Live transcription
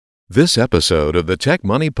This episode of the Tech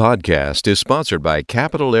Money Podcast is sponsored by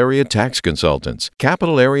Capital Area Tax Consultants.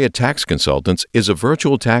 Capital Area Tax Consultants is a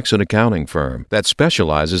virtual tax and accounting firm that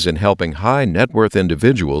specializes in helping high net worth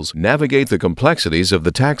individuals navigate the complexities of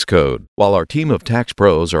the tax code. While our team of tax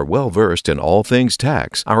pros are well versed in all things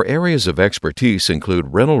tax, our areas of expertise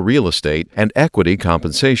include rental real estate and equity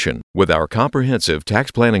compensation. With our comprehensive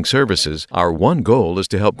tax planning services, our one goal is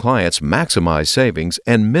to help clients maximize savings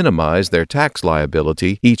and minimize their tax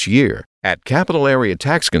liability each year. At Capital Area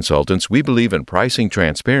Tax Consultants, we believe in pricing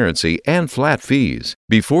transparency and flat fees.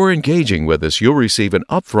 Before engaging with us, you'll receive an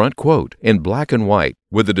upfront quote in black and white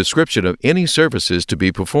with a description of any services to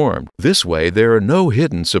be performed. This way, there are no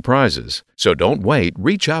hidden surprises. So don't wait.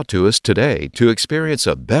 Reach out to us today to experience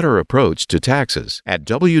a better approach to taxes at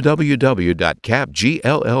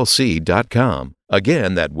www.capgllc.com.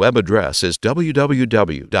 Again, that web address is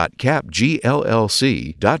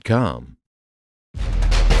www.capgllc.com.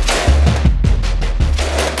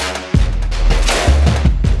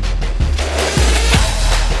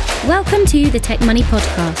 Welcome to the Tech Money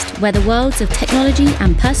Podcast, where the worlds of technology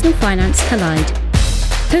and personal finance collide.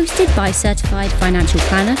 Hosted by certified financial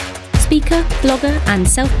planner, speaker, blogger, and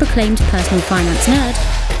self-proclaimed personal finance nerd,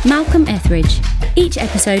 Malcolm Etheridge. Each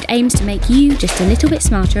episode aims to make you just a little bit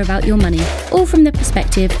smarter about your money, all from the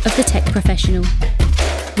perspective of the tech professional.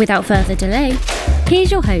 Without further delay,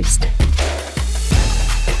 here's your host.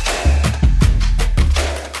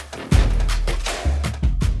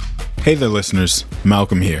 Hey there, listeners.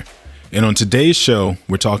 Malcolm here. And on today's show,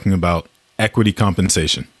 we're talking about equity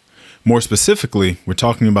compensation. More specifically, we're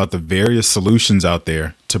talking about the various solutions out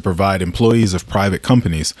there to provide employees of private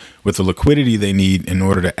companies with the liquidity they need in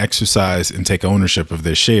order to exercise and take ownership of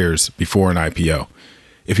their shares before an IPO.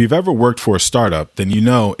 If you've ever worked for a startup, then you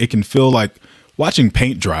know it can feel like watching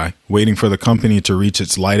paint dry, waiting for the company to reach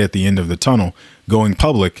its light at the end of the tunnel, going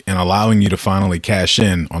public and allowing you to finally cash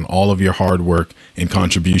in on all of your hard work and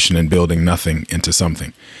contribution in building nothing into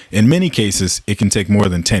something. In many cases, it can take more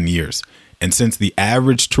than 10 years. And since the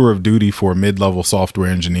average tour of duty for a mid-level software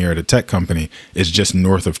engineer at a tech company is just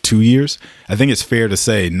north of 2 years, I think it's fair to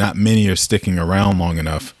say not many are sticking around long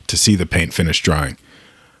enough to see the paint finish drying.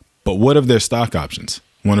 But what of their stock options?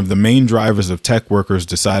 One of the main drivers of tech workers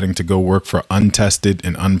deciding to go work for untested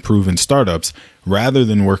and unproven startups rather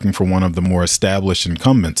than working for one of the more established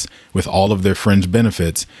incumbents with all of their fringe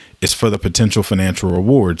benefits is for the potential financial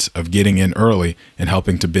rewards of getting in early and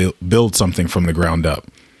helping to build something from the ground up.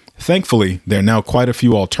 Thankfully, there are now quite a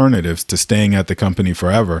few alternatives to staying at the company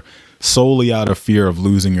forever solely out of fear of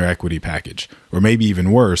losing your equity package, or maybe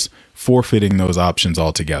even worse, forfeiting those options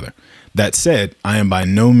altogether. That said, I am by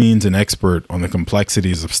no means an expert on the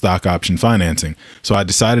complexities of stock option financing, so I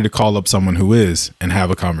decided to call up someone who is and have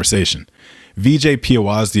a conversation. Vijay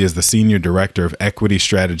Piawazdi is the Senior Director of Equity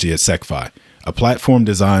Strategy at SecFi, a platform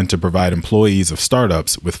designed to provide employees of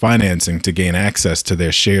startups with financing to gain access to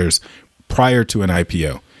their shares prior to an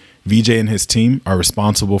IPO. Vijay and his team are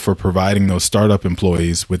responsible for providing those startup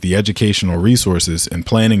employees with the educational resources and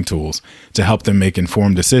planning tools to help them make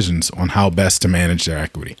informed decisions on how best to manage their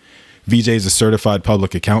equity. Vijay is a certified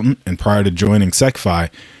public accountant, and prior to joining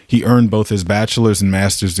SecFi, he earned both his bachelor's and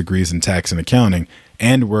master's degrees in tax and accounting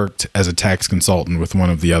and worked as a tax consultant with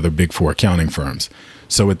one of the other Big Four accounting firms.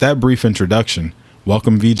 So with that brief introduction,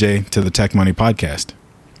 welcome Vijay to the Tech Money Podcast.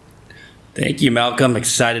 Thank you, Malcolm.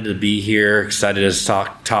 Excited to be here. Excited to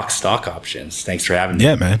talk stock options. Thanks for having me.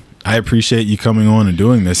 Yeah, man. I appreciate you coming on and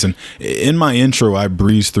doing this. And in my intro, I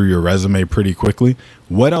breezed through your resume pretty quickly.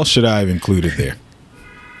 What else should I have included there?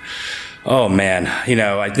 Oh, man.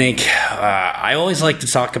 I think I always like to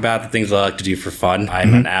talk about the things I like to do for fun.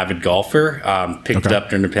 I'm an avid golfer, picked it up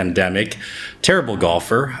during the pandemic. Terrible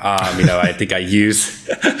golfer. I think I use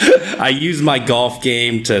my golf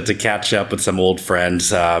game to catch up with some old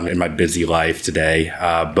friends in my busy life today.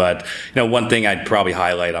 But one thing I'd probably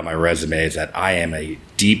highlight on my resume is that I am a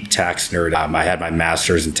deep tax nerd. I had my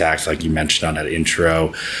master's in tax, like you mentioned on that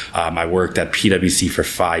intro. I worked at PwC for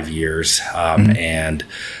 5 years, and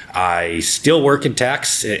I still work in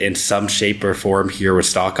tax in some shape or form here with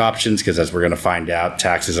stock options, because as we're going to find out,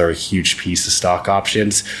 taxes are a huge piece of stock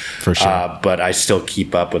options. For sure. But I still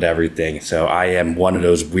keep up with everything. So I am one of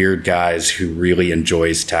those weird guys who really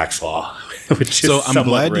enjoys tax law. So I'm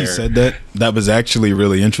glad you said that. That was actually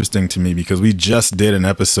really interesting to me, because we just did an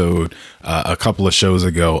episode a couple of shows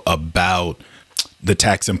ago about the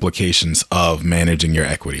tax implications of managing your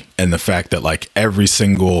equity and the fact that like every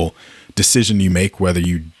single decision you make, whether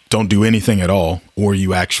you don't do anything at all or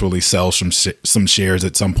you actually sell some shares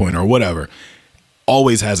at some point or whatever,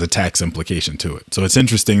 always has a tax implication to it. So it's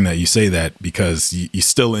interesting that you say that, because you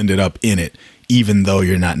still ended up in it even though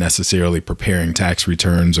you're not necessarily preparing tax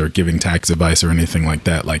returns or giving tax advice or anything like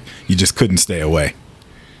that. Like, you just couldn't stay away.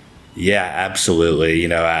 Yeah, absolutely.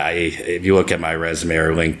 If you look at my resume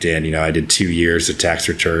or LinkedIn, I did 2 years of tax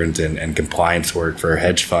returns and compliance work for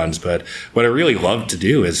hedge funds. But what I really love to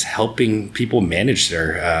do is helping people manage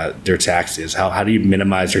their taxes. How do you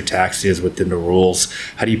minimize your taxes within the rules?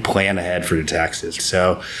 How do you plan ahead for your taxes?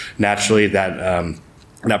 So naturally,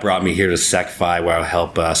 that brought me here to SecFi, where I'll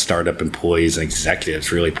help startup employees and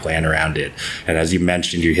executives really plan around it. And as you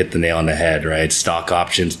mentioned, you hit the nail on the head, right? Stock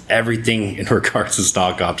options, everything in regards to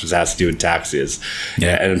stock options has to do with taxes.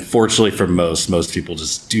 Yeah. And unfortunately for most people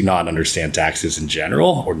just do not understand taxes in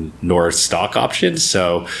general, nor stock options.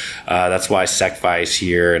 So that's why SecFi is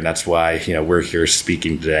here, and that's why we're here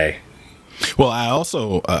speaking today. Well, I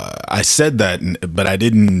also I said that, but I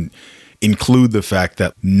didn't include the fact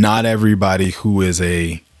that not everybody who is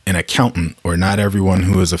an accountant, or not everyone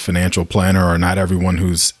who is a financial planner, or not everyone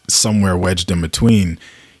who's somewhere wedged in between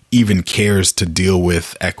even cares to deal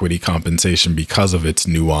with equity compensation because of its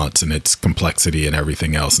nuance and its complexity and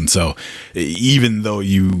everything else. And so even though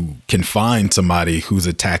you can find somebody who's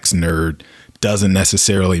a tax nerd, doesn't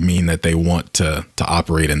necessarily mean that they want to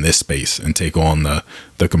operate in this space and take on the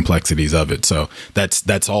complexities of it. So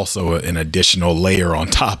that's also an additional layer on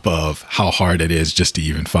top of how hard it is just to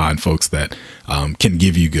even find folks that can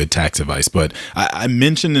give you good tax advice. But I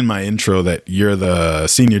mentioned in my intro that you're the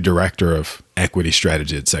senior director of equity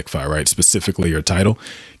strategy at SecFi, right? Specifically your title.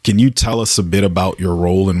 Can you tell us a bit about your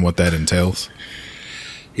role and what that entails?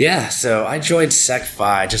 Yeah, so I joined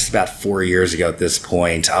SecFi just about 4 years ago at this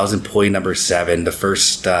point. I was employee number 7, the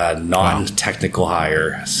first non-technical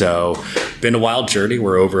hire. So been a wild journey.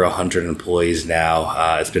 We're over 100 employees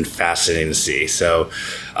now. It's been fascinating to see. So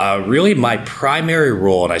really my primary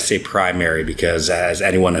role, and I say primary because as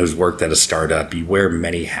anyone who's worked at a startup, you wear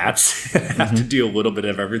many hats, have to do a little bit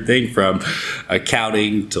of everything from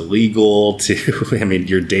accounting to legal to,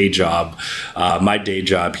 your day job. My day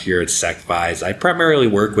job here at SecFi is I primarily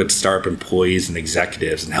work with startup employees and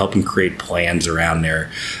executives and help them create plans around their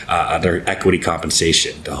equity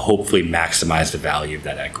compensation to hopefully maximize the value of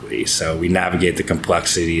that equity. So we navigate the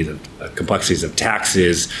complexities of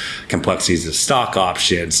taxes, complexities of stock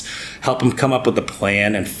options, help them come up with a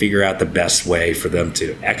plan and figure out the best way for them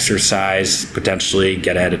to exercise, potentially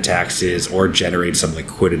get ahead of taxes, or generate some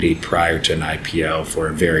liquidity prior to an IPO for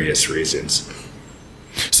various reasons.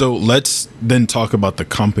 So let's then talk about the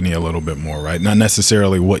company a little bit more, right? Not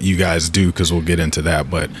necessarily what you guys do, because we'll get into that,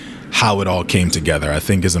 but how it all came together. I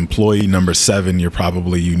think as employee number 7, you're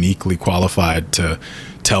probably uniquely qualified to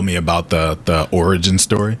tell me about the origin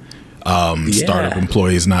story. Startup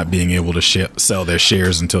employees not being able to sell their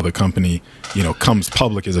shares until the company, comes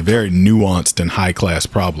public is a very nuanced and high class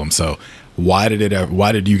problem. So why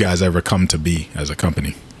did you guys ever come to be as a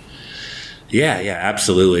company? Yeah,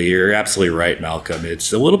 absolutely. You're absolutely right, Malcolm.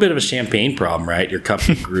 It's a little bit of a champagne problem, right? Your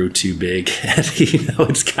company grew too big. And,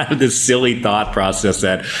 it's kind of this silly thought process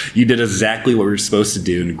that you did exactly what you're supposed to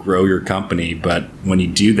do and grow your company. But when you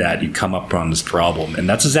do that, you come up on this problem. And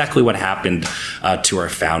that's exactly what happened to our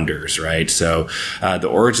founders, right? So the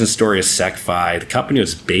origin story of SecFi, the company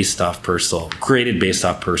was created based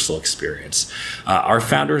off personal experience. Our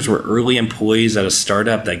founders were early employees at a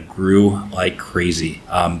startup that grew like crazy.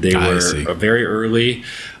 They were very early.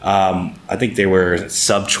 I think they were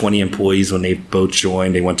sub 20 employees when they both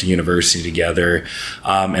joined. They went to university together.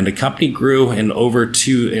 And the company grew in under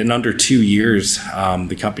 2 years.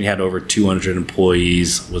 The company had over 200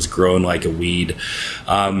 employees, was growing like a weed.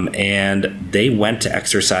 And they went to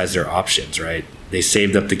exercise their options, right? They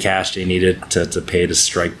saved up the cash they needed to pay the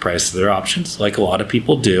strike price of their options, like a lot of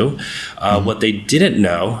people do. What they didn't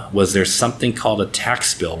know was there's something called a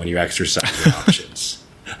tax bill when you exercise your options.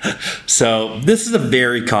 So this is a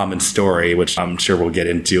very common story, which I'm sure we'll get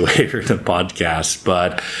into later in the podcast.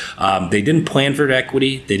 But they didn't plan for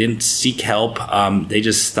equity. They didn't seek help. They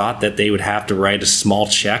just thought that they would have to write a small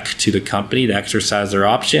check to the company to exercise their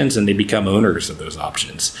options, and they become owners of those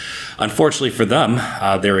options. Unfortunately for them,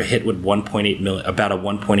 they were hit with about a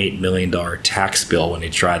 $1.8 million tax bill when they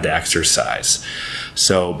tried to exercise.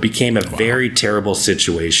 So it became a very terrible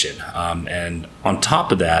situation. And on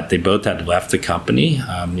top of that, they both had left the company,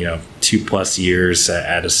 2+ years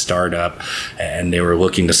at a startup, and they were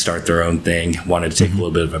looking to start their own thing, wanted to take a little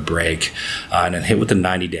bit of a break, and then hit with a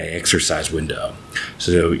 90-day exercise window.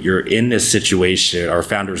 So you're in this situation, our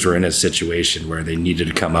founders were in a situation where they needed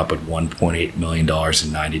to come up with $1.8 million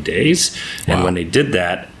in 90 days. Wow. And when they did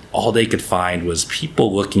that, all they could find was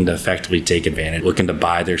people looking to effectively take advantage, looking to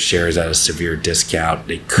buy their shares at a severe discount.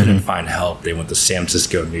 They couldn't find help. They went to San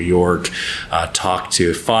Francisco, New York, talked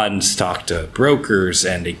to funds, talked to brokers,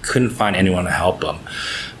 and they couldn't find anyone to help them.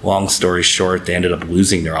 Long story short, they ended up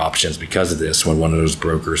losing their options because of this when one of those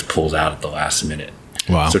brokers pulled out at the last minute.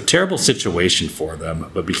 Wow. So terrible situation for them,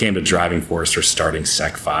 but became a driving force for starting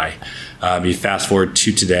SecFi. You fast forward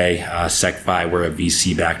to today, SecFi, we're a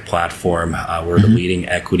VC-backed platform. We're the leading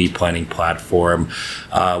equity planning platform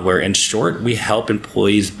where, in short, we help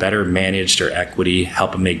employees better manage their equity,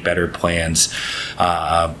 help them make better plans,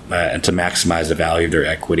 and to maximize the value of their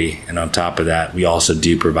equity. And on top of that, we also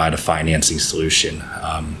do provide a financing solution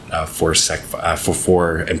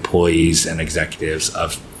for employees and executives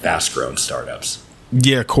of fast-growing startups.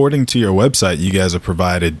 Yeah, according to your website, you guys have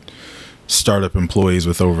provided startup employees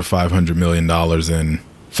with over $500 million in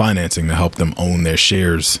financing to help them own their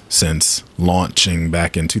shares since launching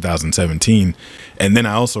back in 2017. And then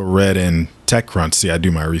I also read in TechCrunch, see, I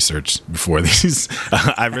do my research before these.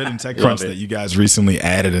 I read in TechCrunch that you guys recently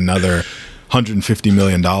added another $150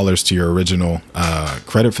 million to your original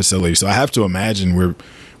credit facility. So I have to imagine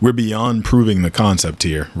we're beyond proving the concept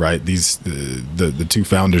here, right? These the two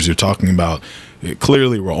founders you're talking about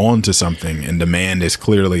clearly we're on to something, and demand is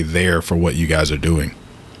clearly there for what you guys are doing.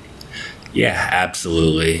 Yeah,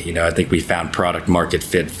 absolutely. I think we found product market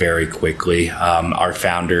fit very quickly. Our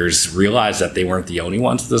founders realized that they weren't the only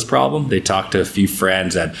ones with this problem. They talked to a few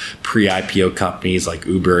friends at pre-IPO companies like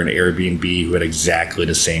Uber and Airbnb who had exactly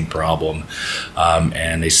the same problem.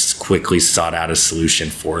 And they quickly sought out a solution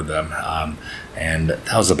for them. And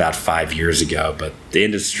that was about 5 years ago. But the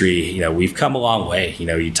industry, we've come a long way.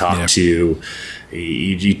 You talk to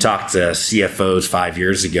CFOs 5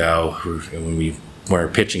 years ago when we were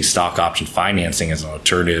pitching stock option financing as an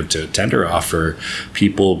alternative to a tender offer.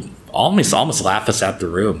 People almost laugh us out the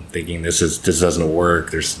room, thinking this doesn't work.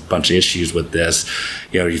 There's a bunch of issues with this.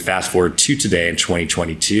 You fast forward to today in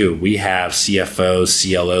 2022, we have CFOs,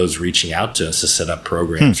 CLOs reaching out to us to set up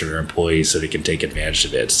programs for their employees so they can take advantage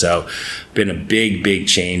of it. So been a big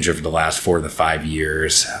change over the last 4 to 5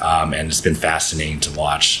 years. And it's been fascinating to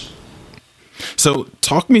watch. So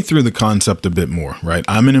talk me through the concept a bit more, right?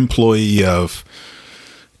 I'm an employee of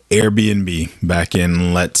Airbnb back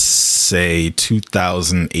in, let's say,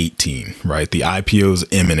 2018, right? The IPO is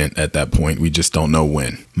imminent at that point. We just don't know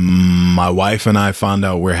when. My wife and I found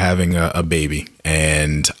out we're having a baby,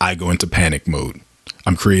 and I go into panic mode.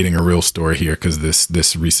 I'm creating a real story here because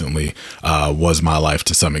this recently was my life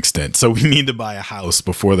to some extent. So we need to buy a house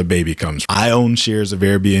before the baby comes. I own shares of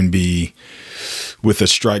Airbnb with a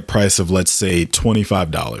strike price of, let's say,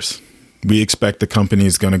 $25. We expect the company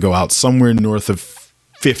is going to go out somewhere north of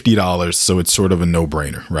 $50, so it's sort of a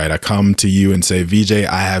no-brainer, right? I come to you and say, VJ,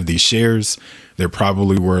 I have these shares. They're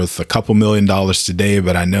probably worth a couple $1 million today,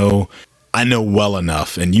 but I know well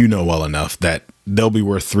enough, and you know well enough, that they'll be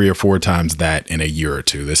worth 3 or 4 times that in a year or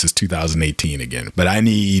two. This is 2018 again, but I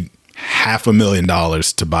need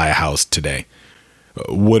 $500,000 to buy a house today.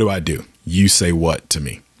 What do I do? You say what to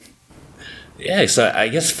me? Yeah, so I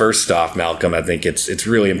guess first off, Malcolm, I think it's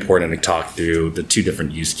really important to talk through the two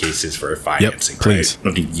different use cases for financing. Yep, please.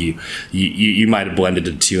 Right? I think you might have blended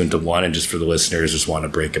the two into one, and just for the listeners, just want to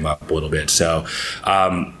break them up a little bit. So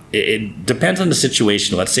it depends on the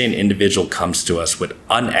situation. Let's say an individual comes to us with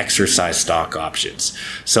unexercised stock options.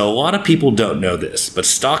 So a lot of people don't know this, but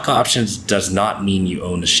stock options does not mean you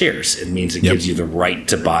own the shares. It means it gives you the right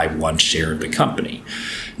to buy one share of the company.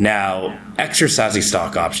 Now, exercising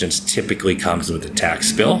stock options typically comes with a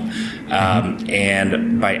tax bill.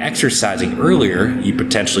 And by exercising earlier, you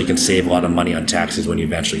potentially can save a lot of money on taxes when you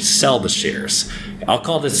eventually sell the shares. I'll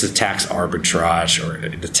call this the tax arbitrage or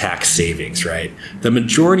the tax savings, right? The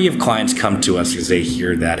majority of clients come to us because they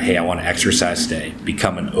hear that, hey, I want to exercise today,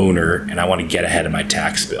 become an owner, and I want to get ahead of my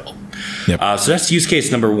tax bill. So that's use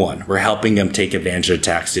case number one. We're helping them take advantage of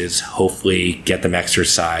taxes, hopefully get them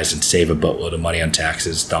exercise and save a boatload of money on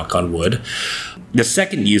taxes, knock on wood. The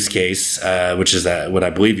second use case, which is what I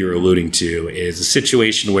believe you're alluding to, is a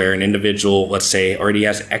situation where an individual, let's say, already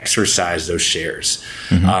has exercised those shares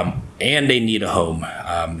and they need a home.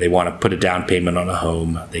 They want to put a down payment on a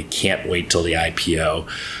home. They can't wait till the IPO.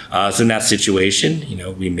 So in that situation,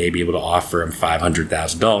 we may be able to offer them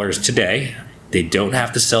 $500,000 today. They don't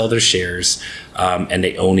have to sell their shares, and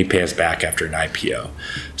they only pay us back after an IPO.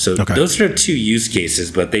 So those are two use cases,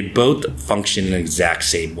 but they both function in the exact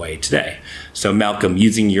same way today. So Malcolm,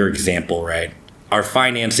 using your example, right? our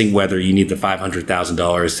financing, whether you need the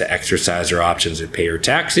 $500,000 to exercise your options and pay your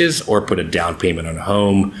taxes, or put a down payment on a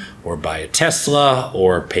home, or buy a Tesla,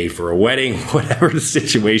 or pay for a wedding, whatever the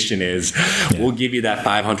situation is, we'll give you that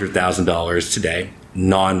 $500,000 today,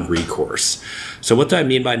 non-recourse. So what do I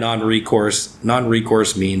mean by non-recourse?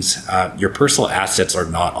 Non-recourse means your personal assets are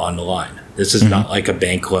not on the line. This is not like a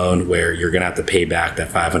bank loan where you're going to have to pay back that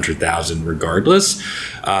 $500,000 regardless.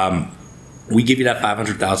 We give you that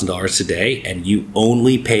 $500,000 today, and you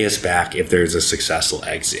only pay us back if there's a successful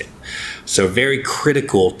exit. So very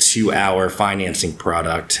critical to our financing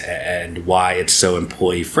product and why it's so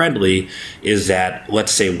employee friendly is that,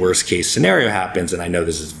 let's say worst case scenario happens, and I know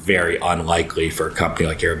this is very unlikely for a company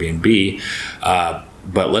like Airbnb,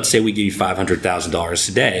 but let's say we give you $500,000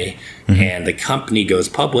 today and the company goes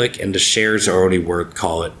public and the shares are already worth,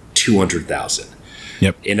 call it $200,000.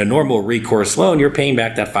 Yep. In a normal recourse loan, you're paying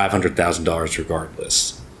back that $500,000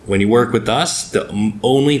 regardless. When you work with us, the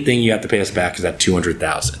only thing you have to pay us back is that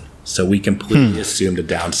 $200,000. So we completely assume the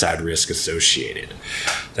downside risk associated.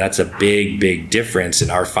 That's a big, big difference in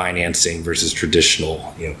our financing versus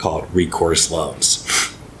traditional, call it recourse loans.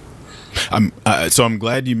 So I'm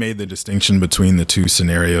glad you made the distinction between the two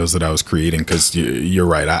scenarios that I was creating, because you're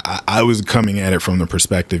right. I was coming at it from the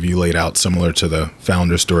perspective you laid out, similar to the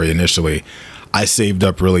founder story initially. I saved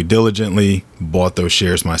up really diligently, bought those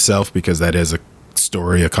shares myself, because that is a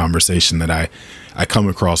story, a conversation that I come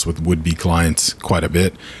across with would-be clients quite a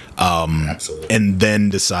bit. Absolutely. And then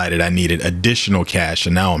decided I needed additional cash,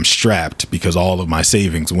 and now I'm strapped because all of my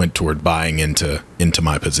savings went toward buying into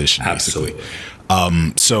my position, basically.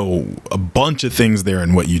 Absolutely. So a bunch of things there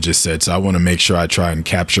in what you just said. So I want to make sure I try and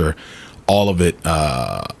capture all of it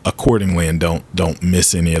accordingly and don't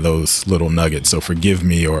miss any of those little nuggets. So forgive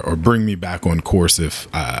me or bring me back on course if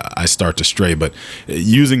I start to stray. But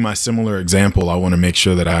using my similar example, I want to make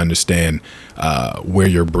sure that I understand where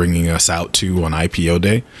you're bringing us out to on IPO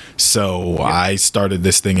day. So I started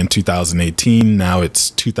this thing in 2018. Now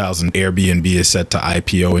it's 2000. Airbnb is set to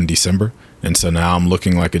IPO in December. And so now I'm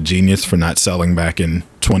looking like a genius for not selling back in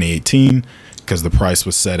 2018. Because the price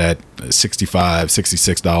was set at $65,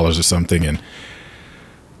 $66 or something. And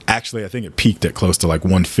actually, I think it peaked at close to like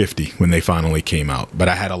 $150 when they finally came out. But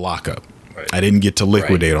I had a lockup. Right. I didn't get to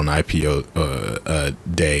liquidate on IPO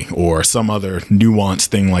day or some other nuanced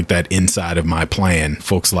thing like that inside of my plan.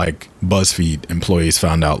 Folks like BuzzFeed employees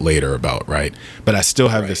found out later about, right? But I still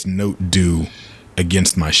have this note due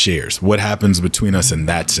against my shares. What happens between us in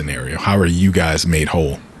that scenario? How are you guys made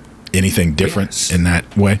whole? Anything different in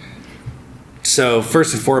that way? So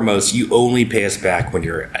first and foremost, you only pay us back when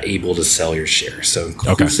you're able to sell your shares. So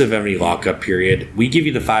inclusive of any lockup period, we give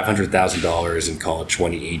you the $500,000 and call it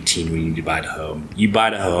 2018 when you need to buy the home. You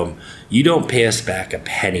buy the home, you don't pay us back a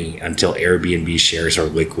penny until Airbnb shares are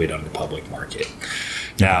liquid on the public market.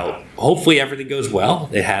 Now, hopefully everything goes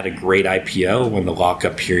well. It had a great IPO. When the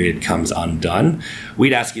lockup period comes undone,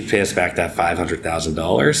 we'd ask you to pay us back that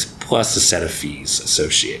 $500,000 plus a set of fees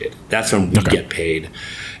associated. That's when we get paid.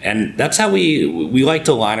 And that's how we like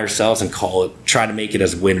to align ourselves and try to make it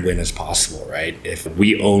as win-win as possible, right? If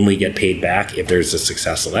we only get paid back if there's a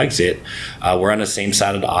successful exit, we're on the same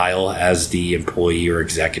side of the aisle as the employee or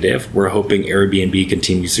executive. We're hoping Airbnb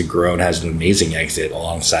continues to grow and has an amazing exit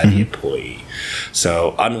alongside the employee.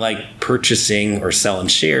 So unlike purchasing or selling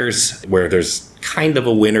shares where there's kind of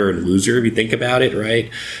a winner and loser, if you think about it, right?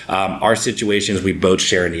 Our situation is we both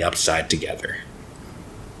share in the upside together.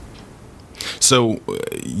 So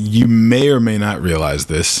you may or may not realize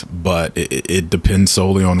this, but it depends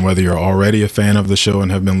solely on whether you're already a fan of the show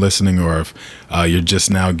and have been listening, or if you're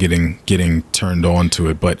just now getting turned on to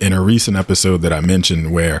it. But in a recent episode that I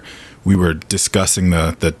mentioned where we were discussing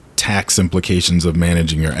the tax implications of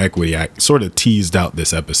managing your equity, I sort of teased out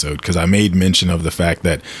this episode because I made mention of the fact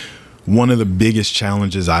that one of the biggest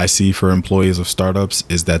challenges I see for employees of startups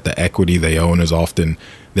is that the equity they own is often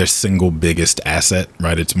their single biggest asset,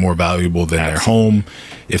 right? It's more valuable than their home.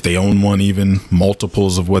 If they own one, even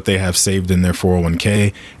multiples of what they have saved in their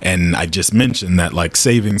 401k. And I just mentioned that like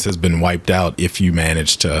savings has been wiped out if you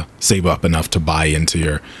manage to save up enough to buy into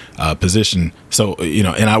your position. So,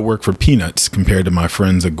 and I work for peanuts compared to my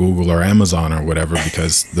friends at Google or Amazon or whatever,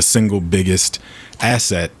 because the single biggest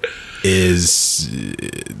asset is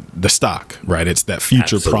the stock, right? It's that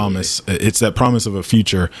future promise. It's that promise of a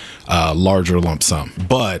future larger lump sum.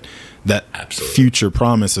 But that future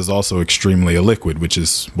promise is also extremely illiquid, which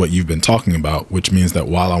is what you've been talking about, which means that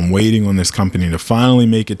while I'm waiting on this company to finally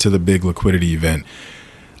make it to the big liquidity event,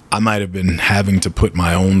 I might have been having to put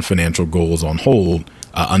my own financial goals on hold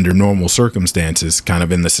under normal circumstances, kind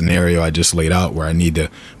of in the scenario I just laid out, where I need to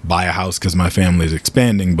buy a house because my family is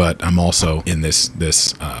expanding, but I'm also in this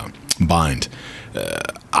bind.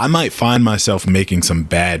 I might find myself making some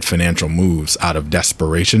bad financial moves out of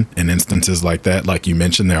desperation in instances like that. Like you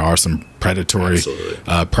mentioned, there are some predatory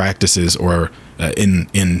practices, or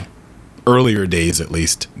in earlier days, at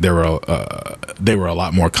least, they were a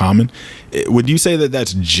lot more common. Would you say that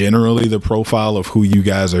that's generally the profile of who you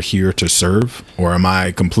guys are here to serve, or am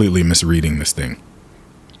I completely misreading this thing?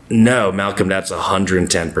 No, Malcolm, that's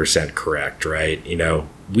 110% correct, right?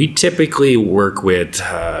 We typically work with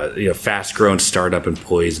fast-growing startup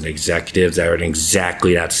employees and executives that are in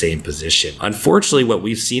exactly that same position. Unfortunately, what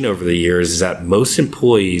we've seen over the years is that most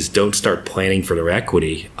employees don't start planning for their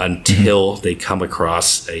equity until they come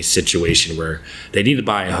across a situation where they need to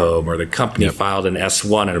buy a home, or the company filed an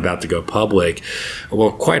S1 and are about to go public.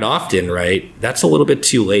 Well, quite often, right, that's a little bit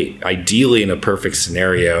too late. Ideally, in a perfect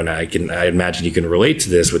scenario, and I imagine you can relate to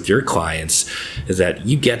this with your clients, is that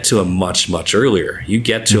you get to them much, much earlier. You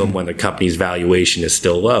get to them when the company's valuation is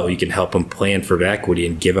still low. You can help them plan for the equity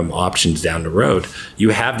and give them options down the road.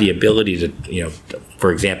 You have the ability to,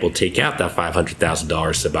 for example, take out that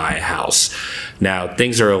 $500,000 to buy a house. Now,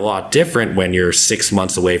 things are a lot different when you're 6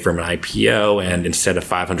 months away from an IPO, and instead of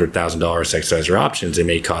 $500,000 to exercise your options, it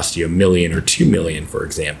may cost you $1 million or $2 million, for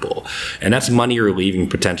example. And that's money you're leaving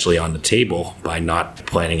potentially on the table by not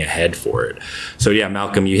planning ahead for it. So yeah,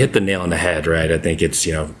 Malcolm, you hit the nail on the head, right? I think it's,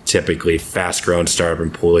 typically fast-growing startup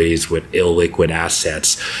employees with illiquid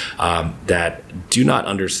assets that do not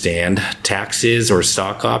understand taxes or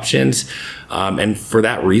stock options. And for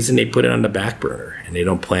that reason, they put it on the back burner and they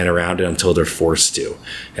don't plan around it until they're forced to.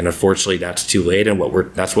 And unfortunately, that's too late. And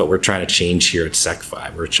that's what we're trying to change here at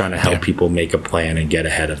SecFi. We're trying to help people make a plan and get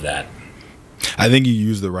ahead of that. I think you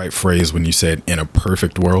used the right phrase when you said in a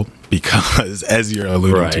perfect world, because as you're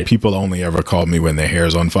alluding to, people only ever call me when their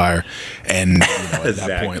hair's on fire. And at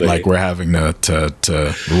that point, like, we're having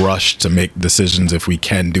to rush to make decisions if we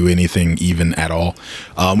can do anything even at all,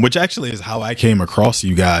 which actually is how I came across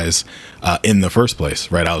you guys in the first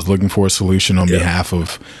place, right? I was looking for a solution on behalf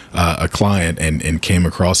of a client and came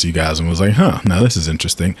across you guys and was like, now this is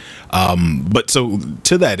interesting. But so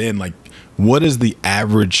to that end, like, what is the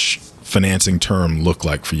average financing term look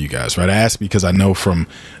like for you guys, right? I ask because I know from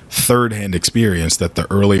third-hand experience that the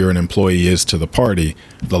earlier an employee is to the party,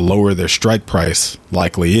 the lower their strike price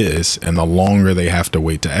likely is, and the longer they have to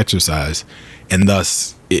wait to exercise. And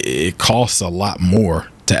thus, it costs a lot more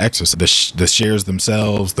to exercise. The shares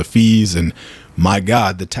themselves, the fees, and my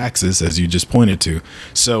God, the taxes, as you just pointed to.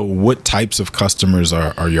 So what types of customers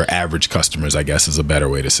are your average customers, I guess, is a better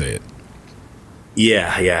way to say it.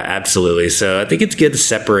 Yeah, absolutely. So I think it's good to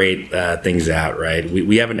separate things out, right?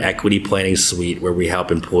 We have an equity planning suite where we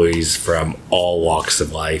help employees from all walks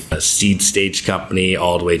of life, a seed stage company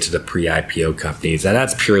all the way to the pre-IPO companies. And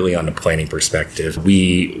that's purely on the planning perspective.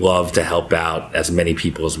 We love to help out as many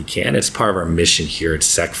people as we can. It's part of our mission here at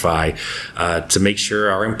SecFi to make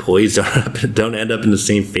sure our employees don't end up in the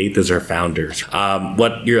same fate as our founders.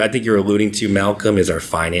 I think you're alluding to, Malcolm, is our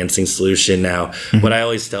financing solution. Now, what I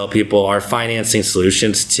always tell people, our financing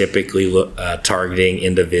solutions typically targeting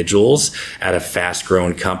individuals at a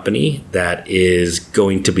fast-growing company that is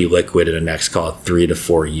going to be liquid in the next, call it, 3 to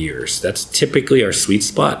 4 years. That's typically our sweet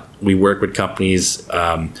spot. We work with companies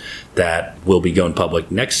that will be going public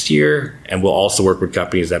next year, and we'll also work with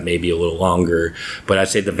companies that may be a little longer. But I'd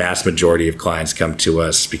say the vast majority of clients come to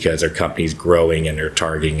us because their company's growing and they're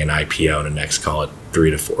targeting an IPO in the next, call it, 3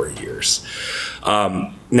 to 4 years.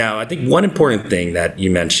 Now, I think one important thing that you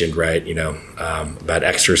mentioned, right, about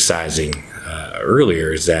exercising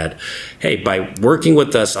earlier is that, hey, by working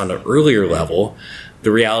with us on the earlier level,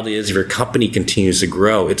 the reality is if your company continues to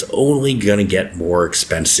grow, it's only going to get more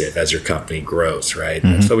expensive as your company grows, right?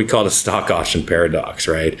 Mm-hmm. So we call it a stock option paradox,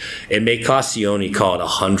 right? It may cost you only, call it,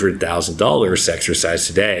 $100,000 to exercise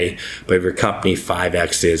today, but if your company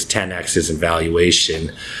 5X's, 10X's in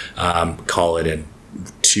valuation, call it in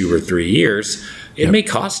 2 or 3 years, it may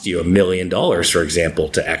cost you $1 million, for example,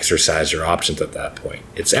 to exercise your options at that point.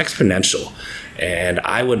 It's exponential. And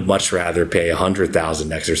I would much rather pay $100,000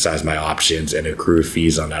 to exercise my options and accrue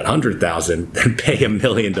fees on that $100,000 than pay $1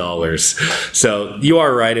 million. So you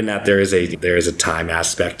are right in that there is a time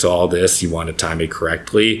aspect to all this. You want to time it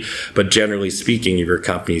correctly. But generally speaking, if your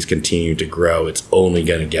company's continuing to grow, it's only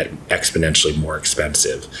going to get exponentially more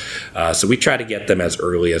expensive. So we try to get them as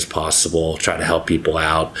early as possible, try to help people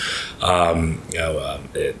out.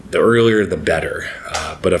 The earlier, the better.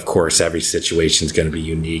 But of course, every situation is going to be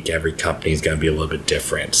unique. Every company is going to be a little bit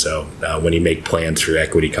different. So when you make plans for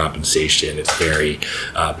equity compensation, it's very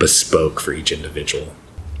bespoke for each individual.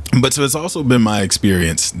 But so it's also been my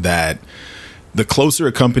experience that the closer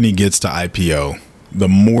a company gets to IPO, the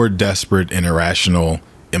more desperate and irrational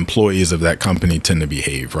employees of that company tend to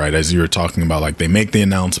behave, right? As you were talking about, like they make the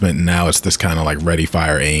announcement and now it's this kind of like ready,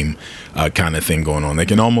 fire, aim kind of thing going on. They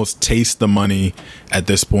can almost taste the money at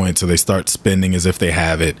this point, so they start spending as if they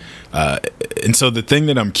have it. And so the thing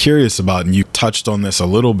that I'm curious about, and you touched on this a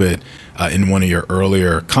little bit in one of your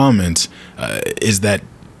earlier comments, is that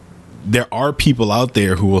there are people out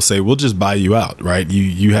there who will say, we'll just buy you out, right?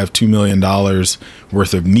 You have $2 million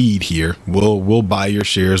worth of need here. We'll buy your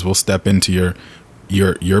shares. We'll step into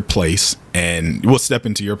your place, and we'll step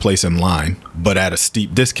into your place in line, but at a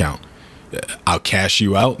steep discount. I'll cash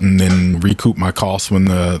you out and then recoup my costs when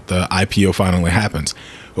the IPO finally happens.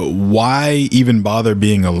 Why even bother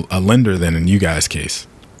being a lender then in you guys' case?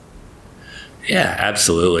 Yeah,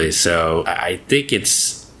 absolutely. So I think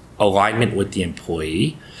it's alignment with the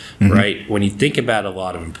employee. Right? When you think about a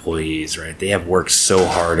lot of employees, right, they have worked so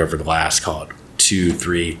hard over the last, call it 2,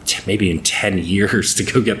 3, maybe in 10 years to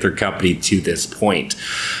go get their company to this point.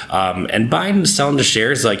 And buying and selling the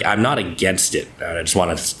shares, like, I'm not against it. I just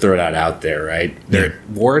want to throw that out there, right? There are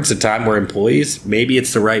warrants a time where employees, maybe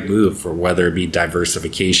it's the right move for whether it be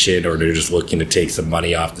diversification or they're just looking to take some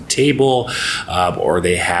money off the table or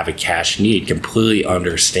they have a cash need. Completely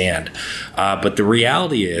understand. But the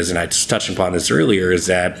reality is, and I just touched upon this earlier, is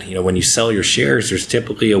that, you know, when you sell your shares, there's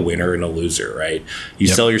typically a winner and a loser, right? You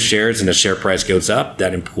sell your shares and the share price goes up,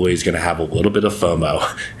 that employee is going to have a little bit of FOMO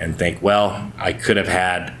and think, well, I could have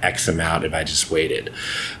had X amount if I just waited.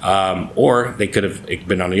 Or they could have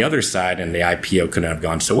been on the other side and the IPO couldn't have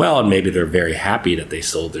gone so well, and maybe they're very happy that they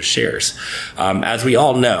sold their shares. As we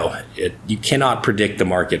all know, you cannot predict the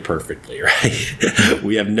market perfectly, right?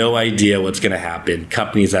 We have no idea what's going to happen.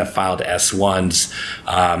 Companies that filed S1s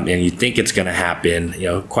and you think it's going to happen, you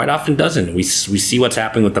know, quite often doesn't. We see what's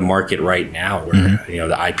happening with the market right now, where you know,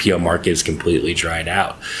 the IPO market is completely dried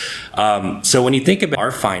out. So when you think about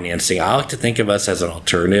our financing, I like to think of us as an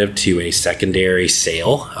alternative to a secondary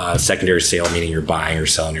sale. Secondary sale meaning you're buying or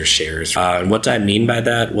selling your shares. And what do I mean by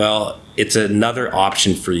that? Well, it's another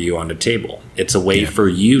option for you on the table. It's a way for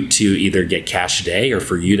you to either get cash today or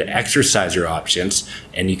for you to exercise your options,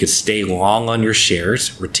 and you could stay long on your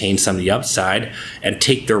shares, retain some of the upside, and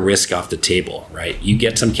take the risk off the table, right? You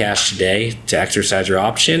get some cash today to exercise your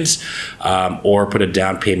options or put a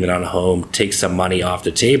down payment on a home, take some money off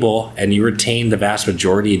the table, and you retain the vast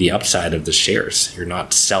majority of the upside of the shares. You're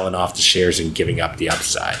not selling off the shares and giving up the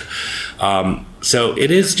upside. So it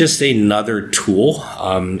is just another tool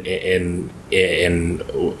for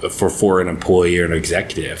an employee or an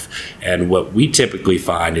executive. And what we typically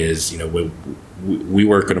find is, you know, when we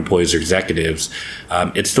work with employees or executives,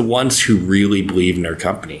 it's the ones who really believe in their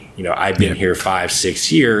company. You know, I've been here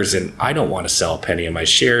 5-6 years and I don't want to sell a penny of my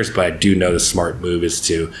shares, but I do know the smart move is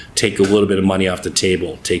to take a little bit of money off the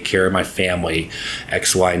table, take care of my family,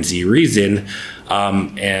 X, Y, and Z reason.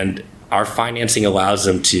 And our financing allows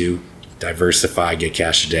them to diversify, get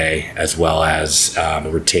cash today, as well as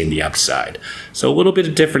retain the upside. So a little bit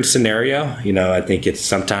of different scenario. You know, I think it's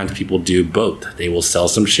sometimes people do both. They will sell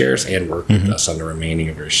some shares and work with us on the remaining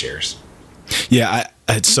of their shares. Yeah,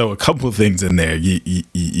 so a couple of things in there.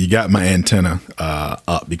 You got my antenna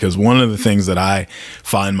up, because one of the things that I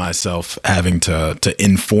find myself having to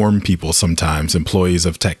inform people sometimes, employees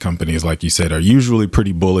of tech companies, like you said, are usually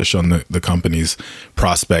pretty bullish on the company's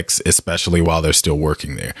prospects, especially while they're still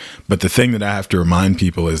working there. But the thing that I have to remind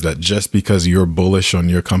people is that just because you're bullish on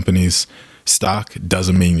your company's stock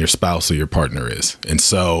doesn't mean your spouse or your partner is. And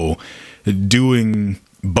so doing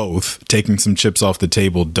both, taking some chips off the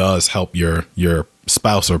table, does help your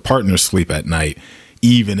spouse or partner sleep at night,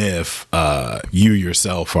 even if you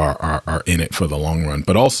yourself are in it for the long run.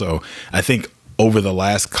 But also, I think over the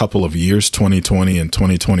last couple of years, 2020 and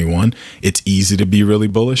 2021, it's easy to be really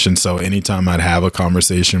bullish. And so anytime I'd have a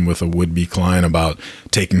conversation with a would-be client about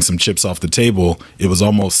taking some chips off the table, it was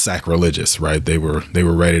almost sacrilegious, right? They were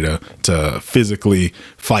ready to physically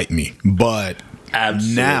fight me. But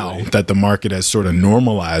absolutely, now that the market has sort of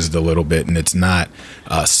normalized a little bit and it's not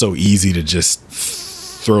so easy to just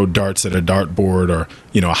throw darts at a dartboard, or,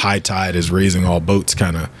 you know, a high tide is raising all boats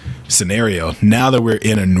kind of scenario. Now that we're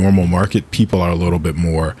in a normal market, people are a little bit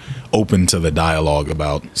more open to the dialogue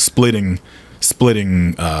about splitting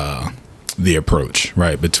the approach,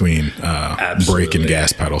 right, between brake and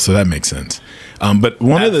gas pedal. So that makes sense. But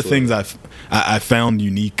one of the things I found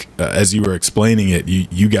unique as you were explaining it,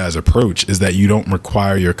 you guys' approach, is that you don't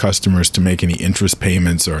require your customers to make any interest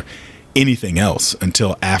payments or anything else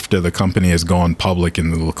until after the company has gone public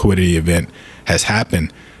and the liquidity event has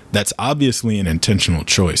happened. That's obviously an intentional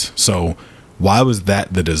choice. So Why was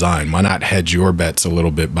that the design? Why not hedge your bets a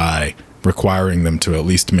little bit by requiring them to at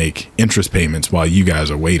least make interest payments while you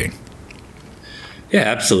guys are waiting? Yeah,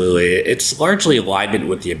 absolutely. It's largely alignment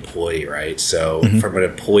with the employee, right? So from an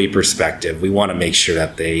employee perspective, we want to make sure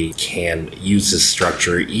that they can use this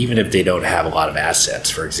structure even if they don't have a lot of assets.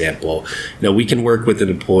 For example, we can work with an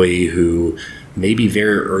employee who maybe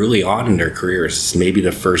very early on in their careers, it's maybe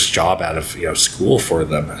the first job out of school for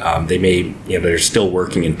them. They may they're still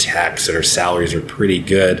working in tech, so their salaries are pretty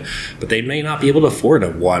good, but they may not be able to afford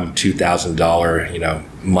a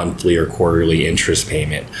 $1,000-$2,000 monthly or quarterly interest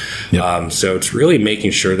payment. Yep. So it's really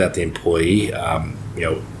making sure that the employee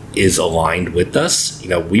is aligned with us.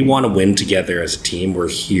 We want to win together as a team. We're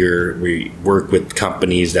here. We work with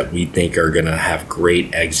companies that we think are going to have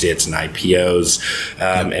great exits and IPOs.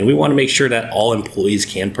 And we want to make sure that all employees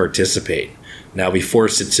can participate. Now, we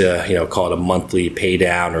force it to, call it a monthly pay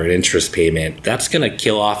down or an interest payment. That's going to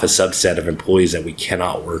kill off a subset of employees that we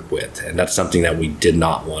cannot work with. And that's something that we did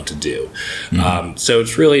not want to do. So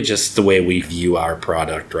it's really just the way we view our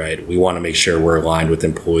product, right? We want to make sure we're aligned with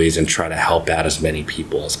employees and try to help out as many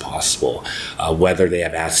people as possible, whether they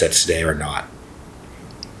have assets today or not.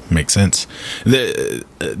 Makes sense.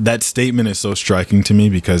 That statement is so striking to me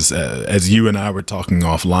because as you and I were talking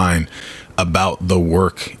offline about the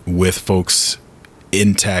work with folks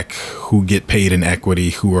in tech who get paid in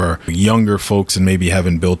equity, who are younger folks and maybe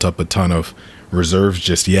haven't built up a ton of reserves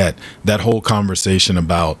just yet, that whole conversation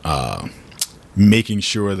about making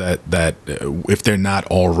sure that if they're not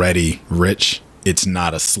already rich, it's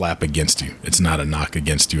not a slap against you. It's not a knock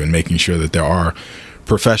against you, and making sure that there are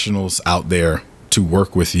professionals out there to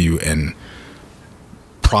work with you and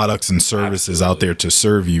products and services out there to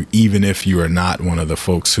serve you, even if you are not one of the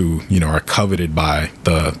folks who, are coveted by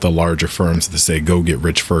the larger firms that say, go get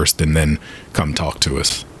rich first and then come talk to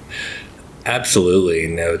us.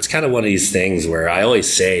 Absolutely. It's kind of one of these things where I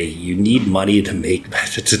always say you need money to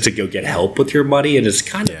to go get help with your money. And it's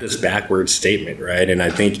kind of this backwards statement, right? And I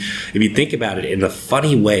think if you think about it in a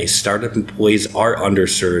funny way, startup employees are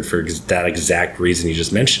underserved for that exact reason you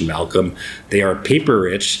just mentioned, Malcolm. They are paper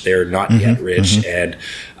rich. They're not yet rich. And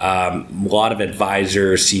a lot of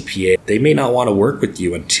advisors, CPA, they may not want to work with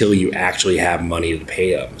you until you actually have money to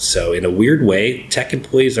pay them. So in a weird way, tech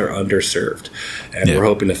employees are underserved. And we're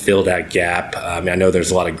hoping to fill that gap. I know there's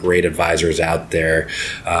a lot of great advisors out there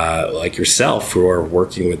like yourself who are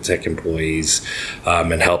working with tech employees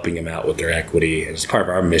and helping them out with their equity. And it's part of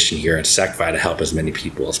our mission here at SecFi to help as many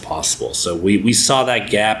people as possible. So we saw that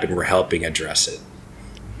gap and we're helping address it.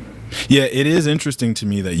 Yeah, it is interesting to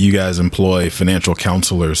me that you guys employ financial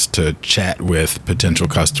counselors to chat with potential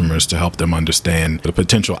customers to help them understand the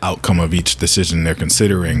potential outcome of each decision they're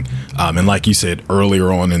considering. And like you said,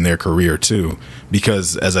 earlier on in their career too,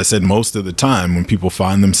 because as I said, most of the time when people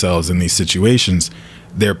find themselves in these situations,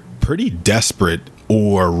 they're pretty desperate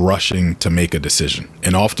or rushing to make a decision,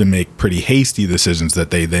 and often make pretty hasty decisions that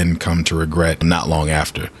they then come to regret not long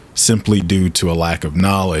after, simply due to a lack of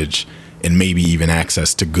knowledge and maybe even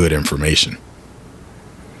access to good information.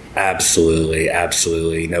 Absolutely.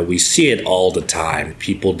 We see it all the time.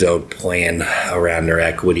 People don't plan around their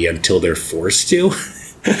equity until they're forced to.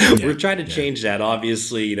 We're trying to change that.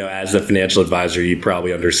 Obviously, as a financial advisor, you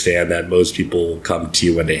probably understand that most people come to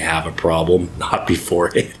you when they have a problem, not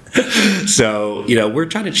before it. So, we're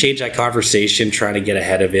trying to change that conversation, trying to get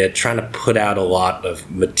ahead of it, trying to put out a lot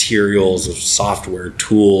of materials, of software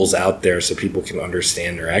tools out there so people can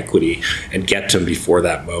understand their equity and get to them before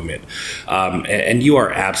that moment. And you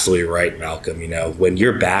are absolutely right, Malcolm. When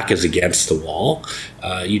your back is against the wall,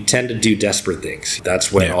 you tend to do desperate things.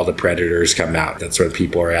 That's when all the predators come out. That's when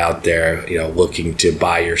people are out there, looking to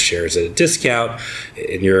buy your shares at a discount.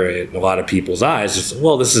 And you're in a lot of people's eyes, it's,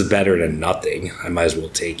 well, this is better than nothing. I might as well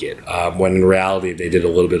take it. When in reality, if they did a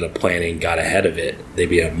little bit of planning, got ahead of it, they'd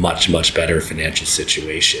be in a much, much better financial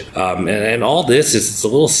situation. And all this it's a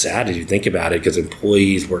little sad if you think about it, because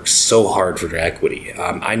employees work so hard for their equity.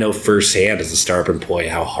 I know firsthand as a startup employee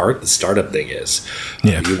how hard the startup thing is.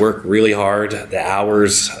 You work really hard, the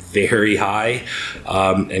hours very high,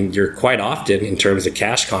 and you're quite often, in terms of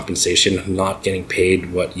cash compensation, not getting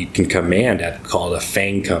paid what you can command at, call it a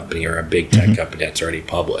FANG company or a big tech company that's already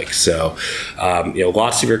public. So,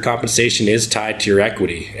 lots of your compensation is tied to your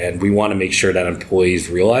equity, and we want to make sure that employees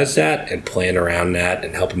realize that and plan around that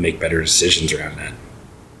and help them make better decisions around that.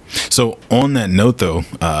 So on that note, though,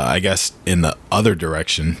 I guess in the other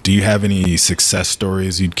direction, do you have any success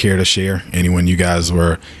stories you'd care to share? Anyone you guys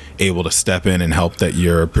were able to step in and help that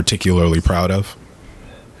you're particularly proud of?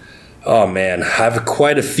 Oh man, I have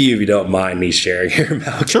quite a few, if you don't mind me sharing here,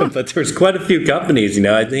 Malcolm. Sure. But there's quite a few companies.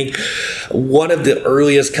 I think one of the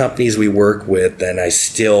earliest companies we work with, and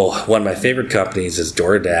one of my favorite companies is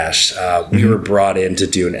DoorDash. We were brought in to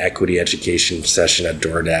do an equity education session at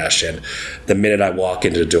DoorDash, and the minute I walk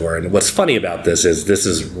into the door, and what's funny about this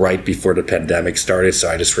is right before the pandemic started, so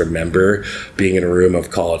I just remember being in a room of,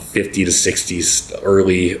 call it 50 to 60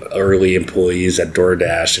 early employees at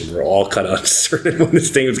DoorDash, and we're all kind of uncertain when this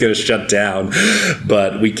thing was going to shut down.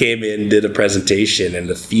 But we came in, did a presentation, and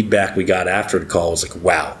the feedback we got after the call was like,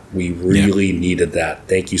 wow, we really needed that.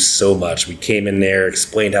 Thank you so much. We came in there,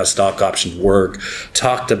 explained how stock options work,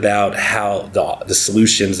 talked about how the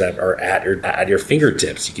solutions that are at your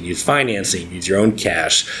fingertips. You can use financing, use your own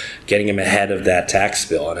cash, getting them ahead of that tax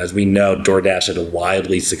bill. And as we know, DoorDash had a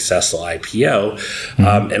wildly successful IPO,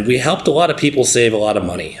 and we helped a lot of people save a lot of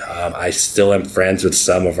money. I still am friends with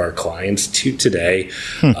some of our clients to today.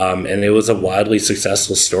 And it was a wildly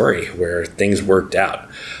successful story where things worked out.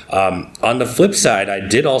 On the flip side, I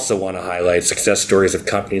did also want to highlight success stories of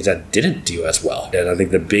companies that didn't do as well. And I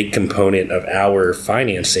think the big component of our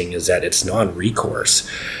financing is that it's non-recourse.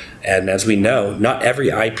 And as we know, not every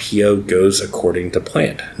IPO goes according to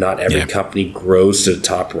plan. Not every company grows to the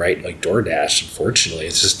top right like DoorDash, unfortunately.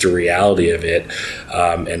 It's just the reality of it.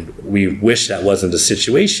 And we wish that wasn't the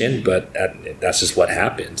situation, but that's just what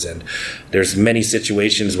happens. And there's many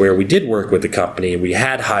situations where we did work with the company, and we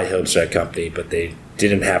had high hopes for that company, but they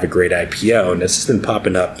didn't have a great IPO, and this has been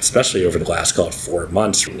popping up, especially over the last 4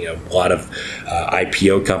 months. A lot of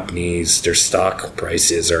IPO companies, their stock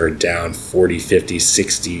prices are down 40, 50,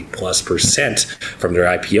 60+% from their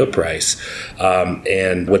IPO price.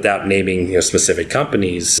 And without naming specific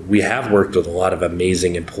companies, we have worked with a lot of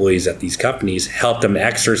amazing employees at these companies, helped them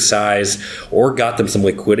exercise or got them some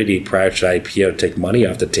liquidity prior to the IPO to take money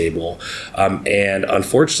off the table. And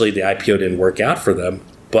unfortunately, the IPO didn't work out for them.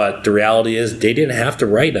 But the reality is they didn't have to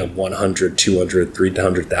write a $100,000, $200,000,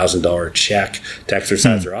 $300,000 check to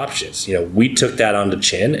exercise their options. We took that on the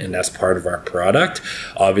chin, and that's part of our product.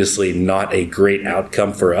 Obviously, not a great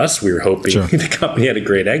outcome for us. We were hoping the company had a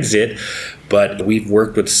great exit. But we've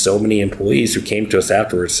worked with so many employees who came to us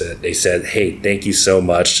afterwards. They said, hey, thank you so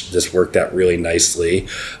much. This worked out really nicely.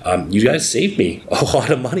 You guys saved me a lot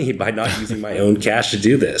of money by not using my own cash to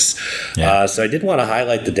do this. So I did want to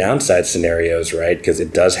highlight the downside scenarios, right? Because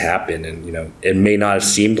it does happen. And, it may not have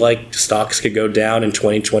seemed like stocks could go down in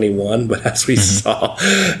 2021, but as we saw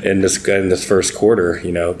in this first quarter,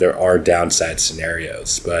 there are downside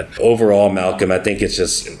scenarios. But overall, Malcolm, I think it's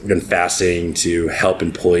just been fascinating to help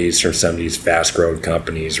employees from some of these fast-growing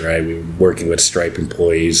companies, right? We were working with Stripe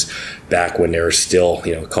employees back when they were still,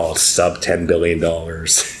 called sub $10 billion.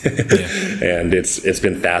 And it's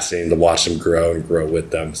been fascinating to watch them grow and grow with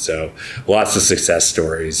them. So lots of success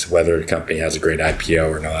stories, whether a company has a great IPO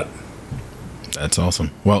or not. That's awesome.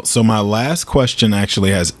 Well, so my last question actually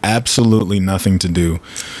has absolutely nothing to do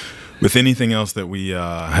with anything else that we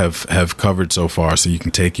have covered so far. So you can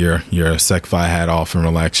take your SecFi hat off and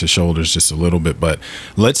relax your shoulders just a little bit. But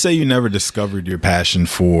let's say you never discovered your passion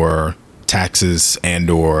for taxes and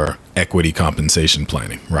or equity compensation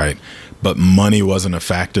planning, right? But money wasn't a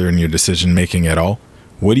factor in your decision making at all.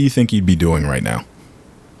 What do you think you'd be doing right now?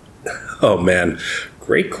 Oh, man.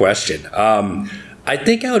 Great question. I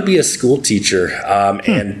think I would be a school teacher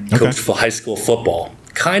and coach for high school football.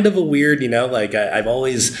 Kind of a weird, I've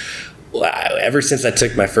always, ever since I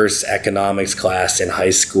took my first economics class in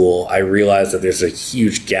high school, I realized that there's a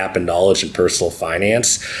huge gap in knowledge in personal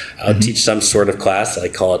finance. I'll teach some sort of class. I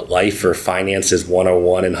call it Life or Finances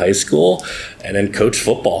 101 in high school, and then coach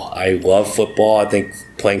football. I love football. I think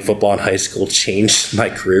playing football in high school changed my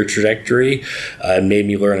career trajectory. It made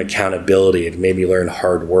me learn accountability. It made me learn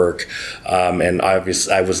hard work. And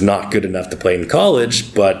obviously, I was not good enough to play in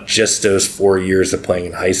college, but just those 4 years of playing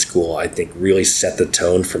in high school, I think really set the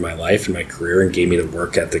tone for my life and my career and gave me the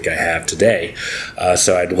work ethic I have today.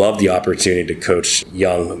 So I'd love the opportunity to coach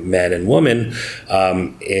young men and women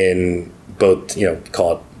in both,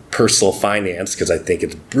 call it personal finance, because I think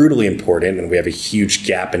it's brutally important, and we have a huge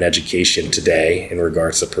gap in education today in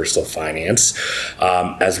regards to personal finance,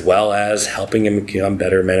 as well as helping them become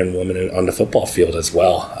better men and women on the football field as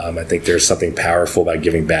well. I think there's something powerful about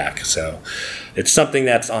giving back. So it's something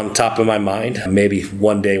that's on top of my mind. Maybe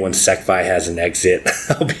one day when SecFi has an exit,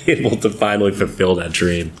 I'll be able to finally fulfill that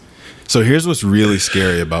dream. So here's what's really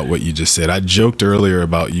scary about what you just said. I joked earlier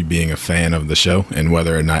about you being a fan of the show and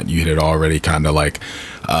whether or not you had already kind of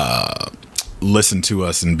listened to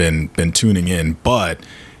us and been tuning in. But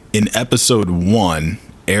in episode 1,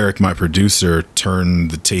 Eric, my producer,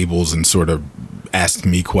 turned the tables and sort of asked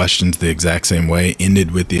me questions the exact same way,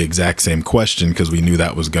 ended with the exact same question because we knew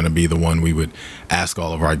that was going to be the one we would ask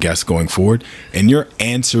all of our guests going forward. And your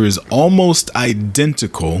answer is almost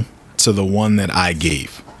identical to the one that I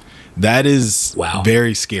gave. That is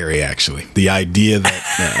very scary, actually. The idea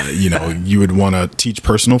that, you would want to teach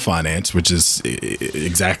personal finance, which is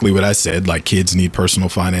exactly what I said. Like, kids need personal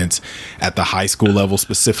finance at the high school level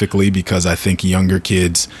specifically, because I think younger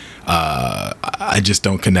kids, I just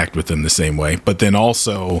don't connect with them the same way. But then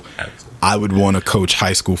also, I would want to coach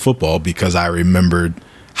high school football because I remembered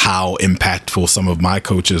how impactful some of my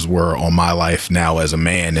coaches were on my life now as a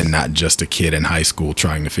man and not just a kid in high school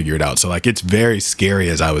trying to figure it out. So like, it's very scary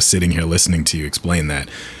as I was sitting here listening to you explain that.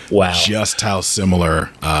 Wow. Just how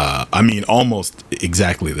similar, almost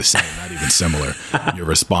exactly the same, not even similar, your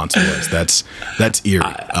response was. That's eerie.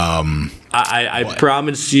 I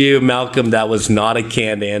promise you, Malcolm, that was not a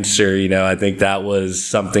canned answer. I think that was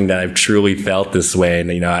something that I've truly felt this way.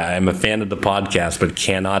 And, I'm a fan of the podcast, but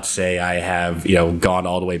cannot say I have, gone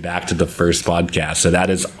all the way back to the first podcast. So that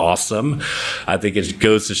is awesome. I think it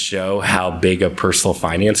goes to show how big of personal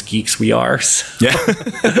finance geeks we are. Yeah.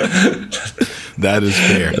 That is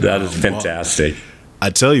fair. That is fantastic. I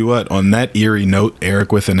tell you what, on that eerie note,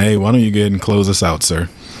 Eric with an A, why don't you go ahead and close us out, sir?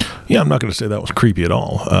 Yeah, I'm not going to say that was creepy at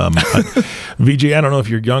all. VJ, I don't know if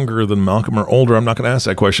you're younger than Malcolm or older. I'm not going to ask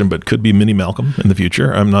that question, but could be mini Malcolm in the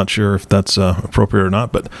future. I'm not sure if that's appropriate or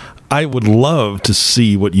not, but I would love to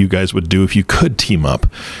see what you guys would do if you could team up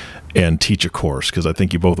and teach a course, because I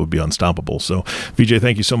think you both would be unstoppable. So, VJ,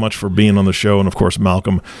 thank you so much for being on the show. And, of course,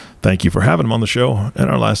 Malcolm, thank you for having him on the show. And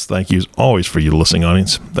our last thank you is always for you, the listening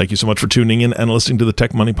audience. Thank you so much for tuning in and listening to the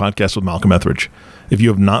Tech Money Podcast with Malcolm Etheridge. If you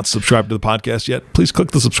have not subscribed to the podcast yet, please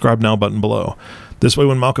click the subscribe now button below. This way,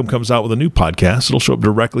 when Malcolm comes out with a new podcast, it'll show up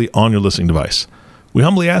directly on your listening device. We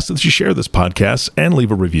humbly ask that you share this podcast and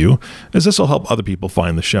leave a review, as this will help other people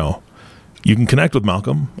find the show. You can connect with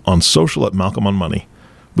Malcolm on social at Malcolm on Money.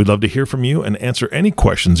 We'd love to hear from you and answer any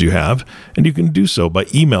questions you have, and you can do so by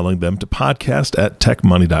emailing them to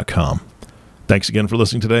podcast@techmoney.com. Thanks again for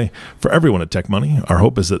listening today. For everyone at Tech Money, our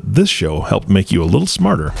hope is that this show helped make you a little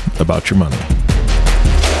smarter about your money.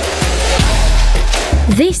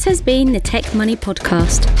 This has been the Tech Money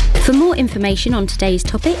Podcast. For more information on today's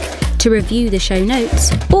topic, to review the show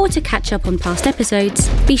notes, or to catch up on past episodes,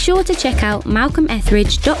 be sure to check out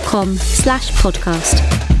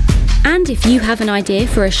malcolmetheridge.com/podcast. And if you have an idea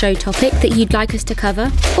for a show topic that you'd like us to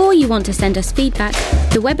cover, or you want to send us feedback,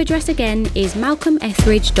 the web address again is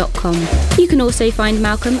malcolmetheridge.com. You can also find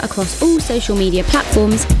Malcolm across all social media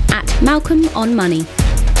platforms at Malcolm on Money.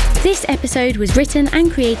 This episode was written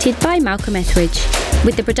and created by Malcolm Etheridge,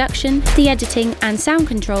 with the production, the editing and sound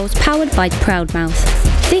controls powered by Proudmouth.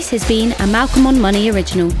 This has been a Malcolm on Money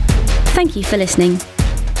original. Thank you for listening.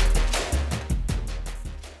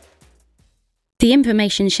 The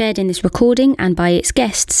information shared in this recording and by its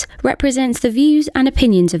guests represents the views and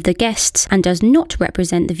opinions of the guests and does not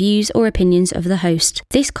represent the views or opinions of the host.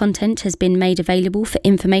 This content has been made available for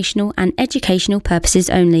informational and educational purposes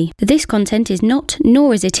only. This content is not,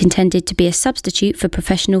 nor is it intended to be a substitute for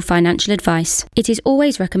professional financial advice. It is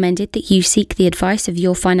always recommended that you seek the advice of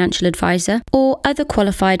your financial advisor or other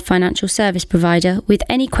qualified financial service provider with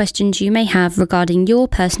any questions you may have regarding your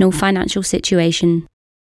personal financial situation.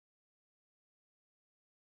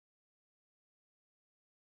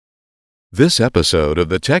 This episode of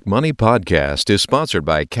the Tech Money Podcast is sponsored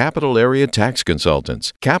by Capital Area Tax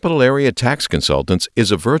Consultants. Capital Area Tax Consultants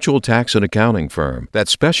is a virtual tax and accounting firm that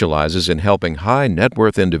specializes in helping high net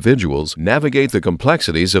worth individuals navigate the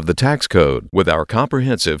complexities of the tax code. With our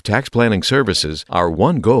comprehensive tax planning services, our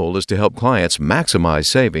one goal is to help clients maximize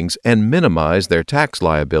savings and minimize their tax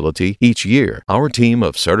liability each year. Our team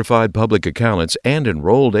of certified public accountants and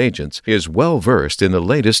enrolled agents is well versed in the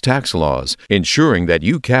latest tax laws, ensuring that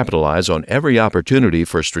you capitalize on every opportunity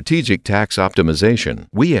for strategic tax optimization.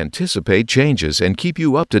 We anticipate changes and keep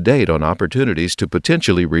you up to date on opportunities to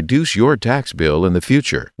potentially reduce your tax bill in the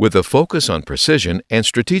future. With a focus on precision and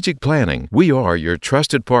strategic planning, we are your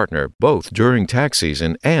trusted partner both during tax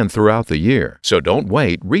season and throughout the year. So don't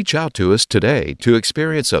wait. Reach out to us today to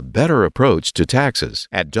experience a better approach to taxes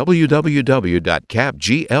at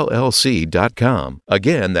www.capgllc.com.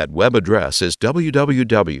 Again, that web address is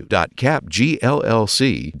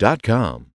www.capgllc.com.